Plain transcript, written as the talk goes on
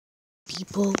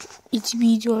people? It's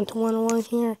me doing 101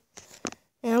 here,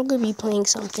 and I'm gonna be playing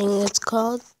something that's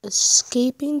called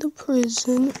Escaping the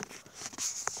Prison.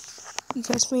 You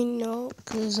guys may know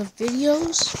because of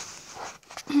videos.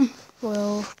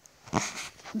 Well,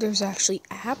 there's actually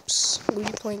apps. We'll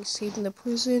be playing Escaping the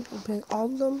Prison. We're playing all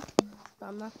of them, but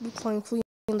I'm not gonna be playing Free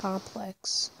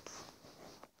Complex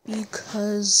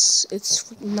because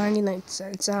it's 99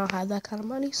 cents. I don't have that kind of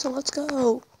money, so let's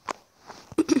go.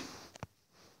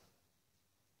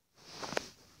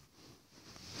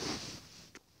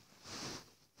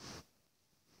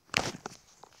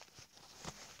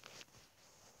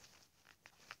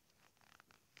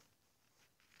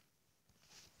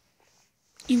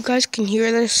 You guys can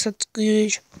hear this, that's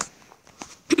good.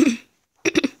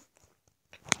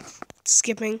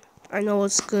 Skipping, I know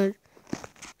it's good.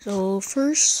 So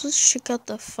first, let's check out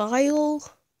the file.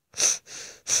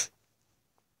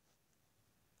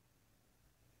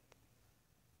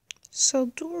 So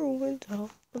door or window?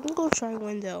 I'm gonna go try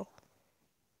window.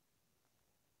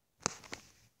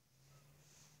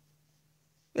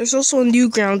 There's also a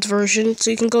Newgrounds version, so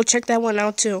you can go check that one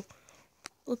out too.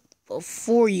 Look,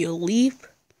 before you leap.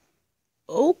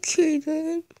 Okay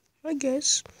then, I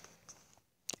guess.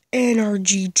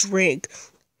 Energy drink.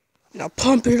 Now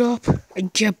pump it up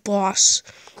and get boss.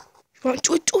 Come on,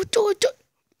 do it.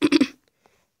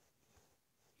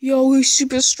 Yo, he's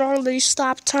super strong. They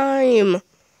stop time.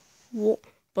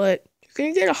 But you're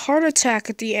gonna get a heart attack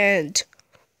at the end.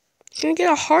 You're gonna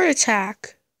get a heart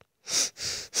attack.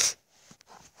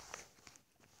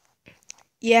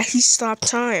 Yeah, he stopped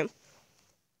time.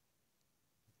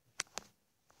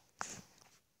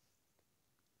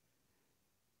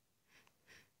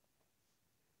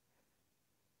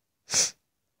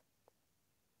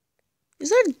 Is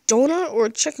that a donut or a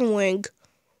chicken wing?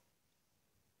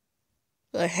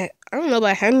 I don't know,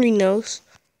 but Henry knows.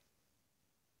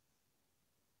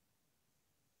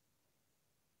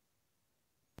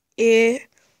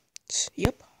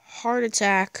 Yep, heart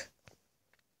attack.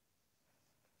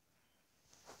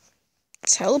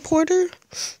 Teleporter?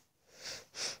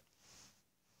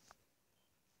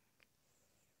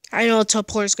 I know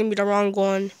teleporter's gonna be the wrong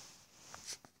one.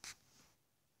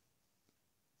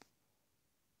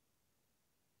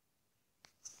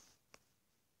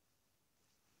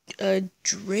 A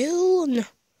drill? No.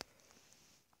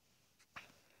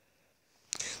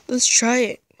 Let's try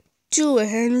it. Do it,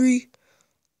 Henry.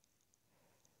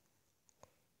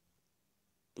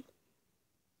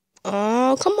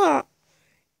 Oh, come on.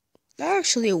 That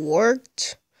actually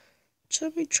worked.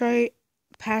 Should we try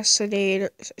Passadate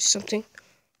or something?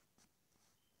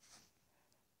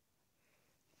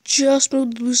 Just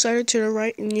move the blue slider to the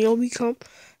right and you'll become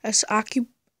as Apicu.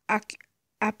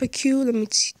 Let me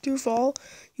see through all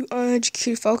you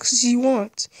uneducated folks you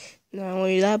want. Not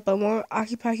only that, but more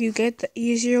occupy you get, the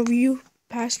easier you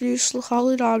pass through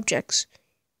solid objects.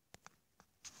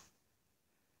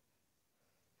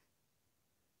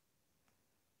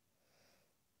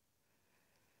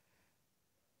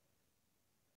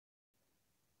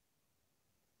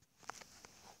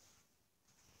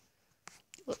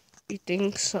 You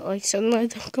think so, like something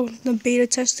like that going to the beta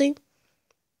testing?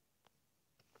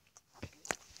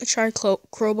 I tried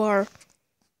crowbar.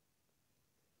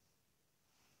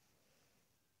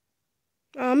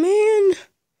 Oh man,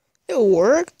 it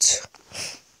worked.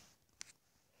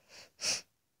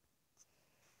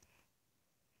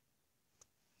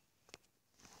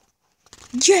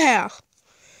 Yeah.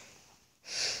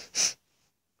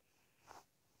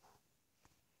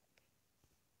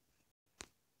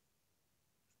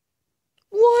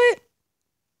 What?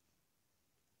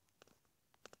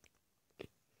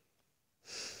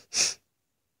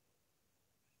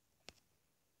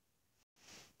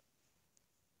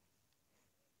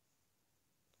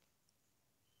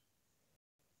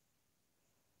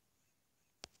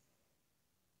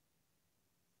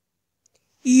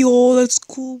 Yo, that's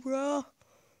cool, bro.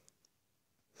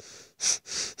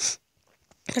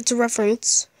 That's a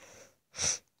reference.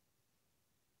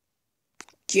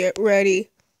 Get ready.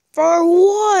 For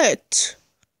what?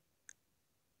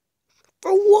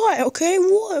 For what? Okay,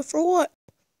 what? For what?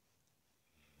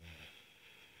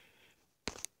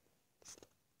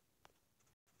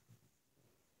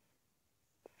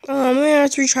 Oh man, I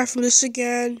have to retry from this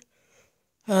again.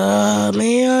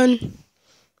 Man.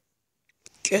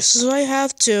 Guess I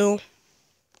have to.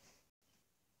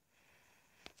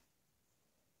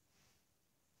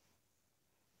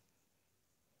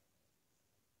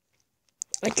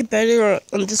 I get better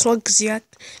on this one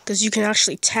because you can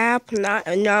actually tap, not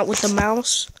with the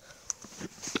mouse.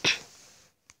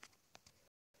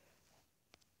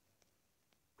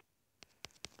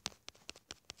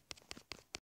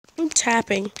 I'm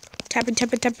tapping. Tapping,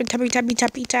 tapping, tapping, tapping, tapping,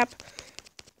 tapping, tap.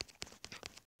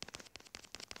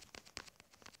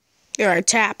 There, I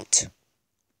tapped.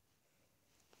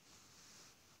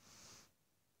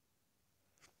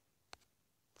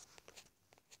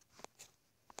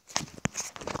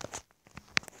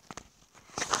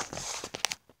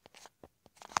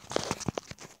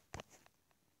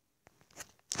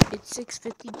 It's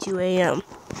 6:52 a.m.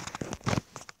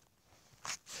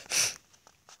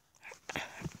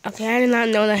 Okay, I did not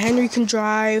know that Henry can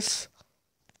drive.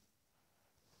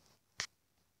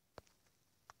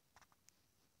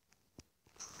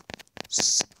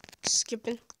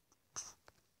 Skipping.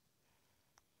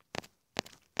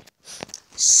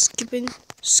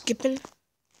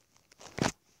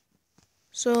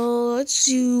 So let's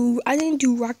do. I didn't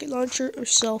do rocket launcher or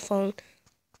cell phone.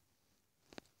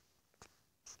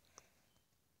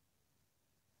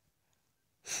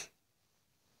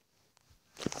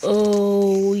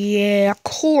 Oh yeah,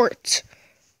 court.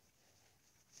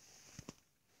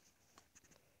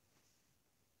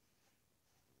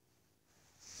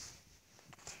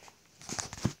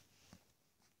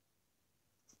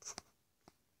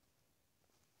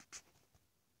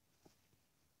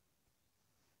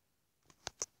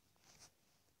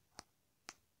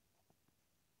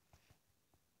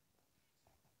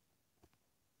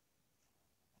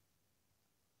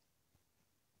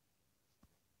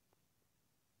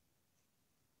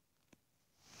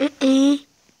 Mm-mm.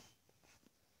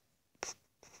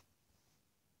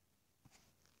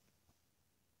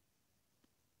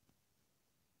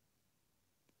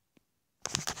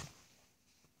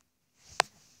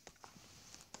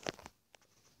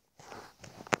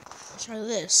 Try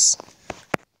this.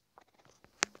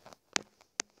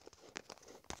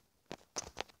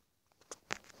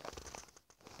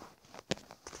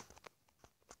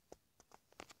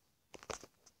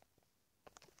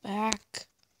 Back.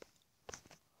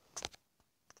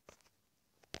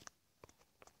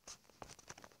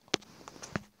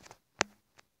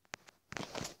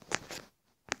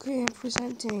 Okay, I'm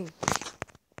presenting.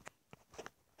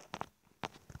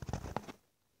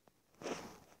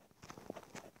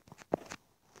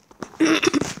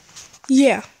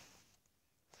 Yeah.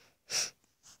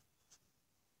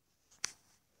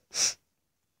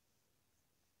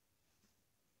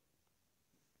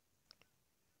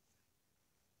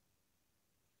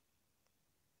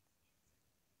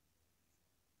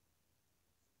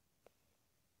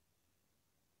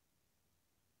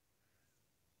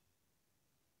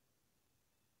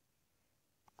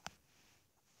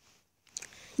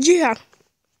 Yeah.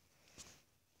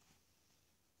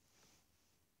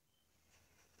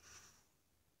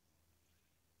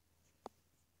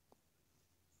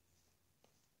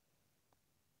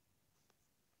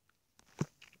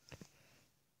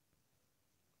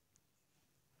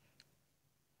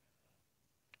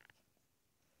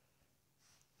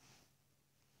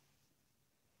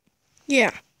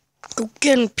 Yeah. Go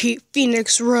get him,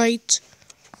 Phoenix, right?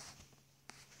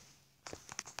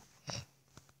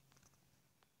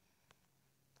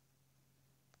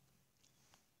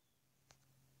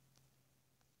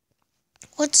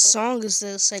 What song is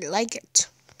this? I like it.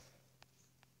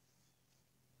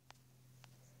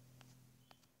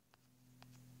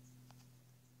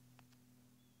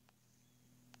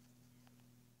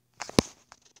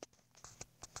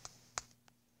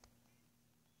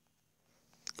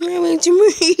 Coming to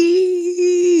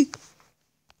me.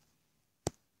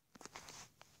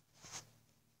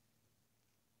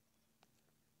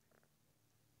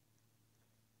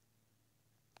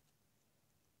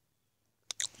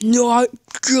 Not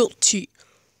guilty.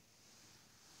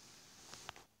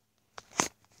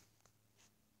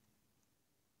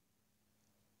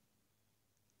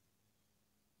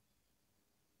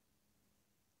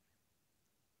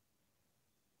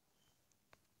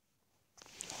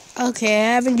 Okay,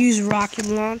 I haven't used rocket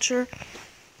launcher.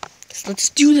 So let's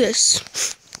do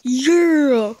this.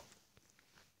 Yeah.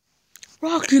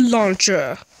 Rocket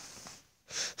launcher.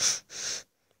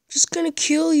 Just gonna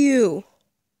kill you.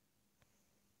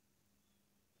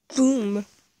 Boom.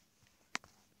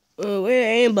 Oh,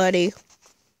 wait, anybody.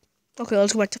 Okay,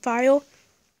 let's go back to file.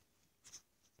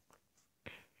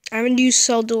 I haven't used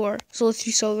cell door, so let's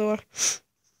use cell door.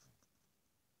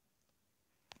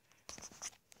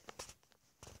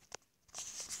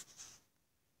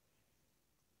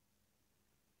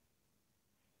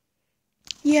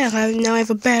 Yeah, now I have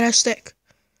a badass stick.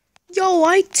 Yo,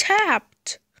 I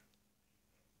tapped.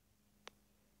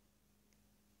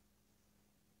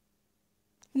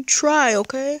 You try,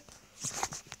 okay?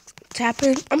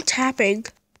 Tapping? I'm tapping.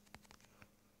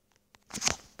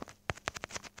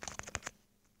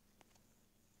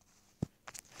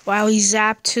 Wow, he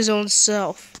zapped his own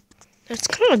self. That's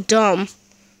kind of dumb.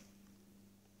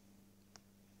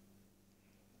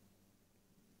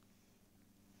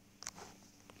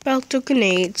 Belt to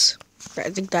grenades. I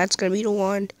think that's gonna be the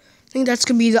one. I think that's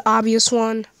gonna be the obvious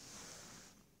one.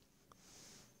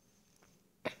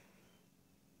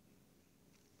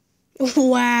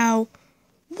 Wow.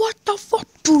 What the fuck?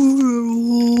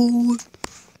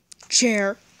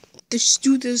 Chair. Let's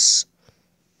do this.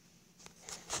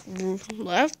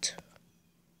 Left.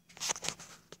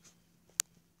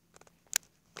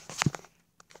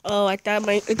 Oh, I thought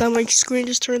my screen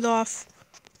just turned off.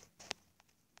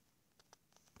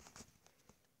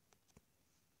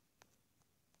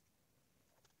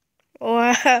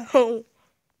 Wow.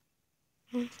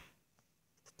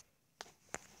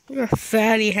 You're a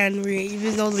fatty, Henry,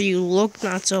 even though you look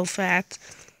not so fat.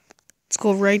 Let's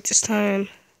go right this time.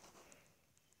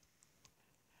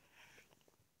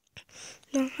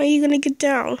 Now, how are you gonna get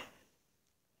down?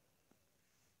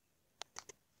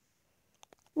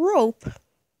 Rope.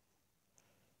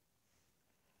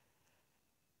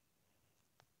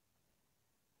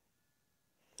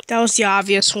 That was the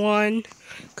obvious one.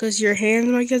 Because your hands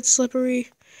might get slippery.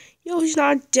 Yo, he's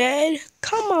not dead.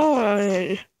 Come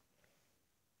on.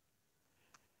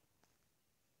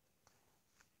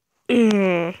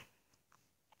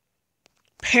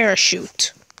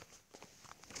 Parachute.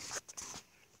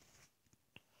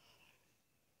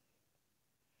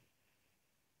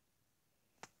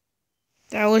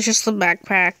 That was just the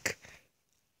backpack.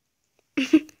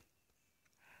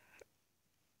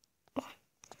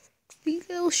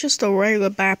 It was just a regular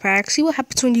backpack. See what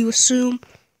happens when you assume?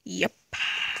 Yep.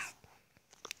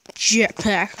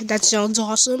 Jetpack. That sounds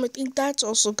awesome. I think that's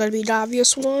also gonna be the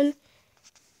obvious one.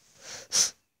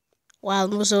 Wow,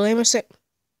 was the lame mistake.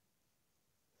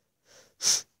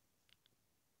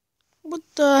 What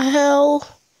the hell?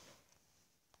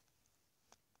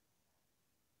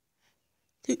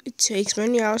 It takes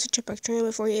many hours to jetpack train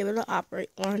before you're able to operate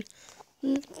one.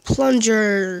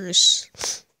 Plungers.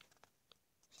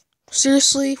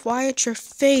 Seriously? Why at your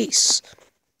face?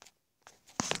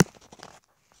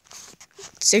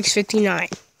 6:59.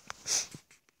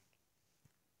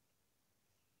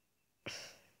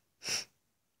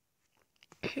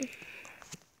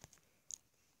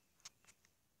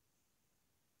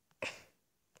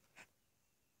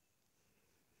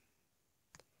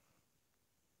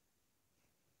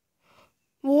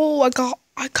 Whoa, I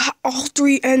got all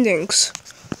 3 endings.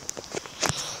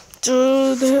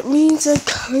 So that means I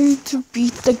kind to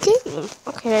beat the game.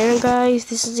 Okay, then guys,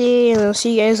 this is it, and I'll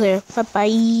see you guys later. Bye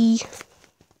bye.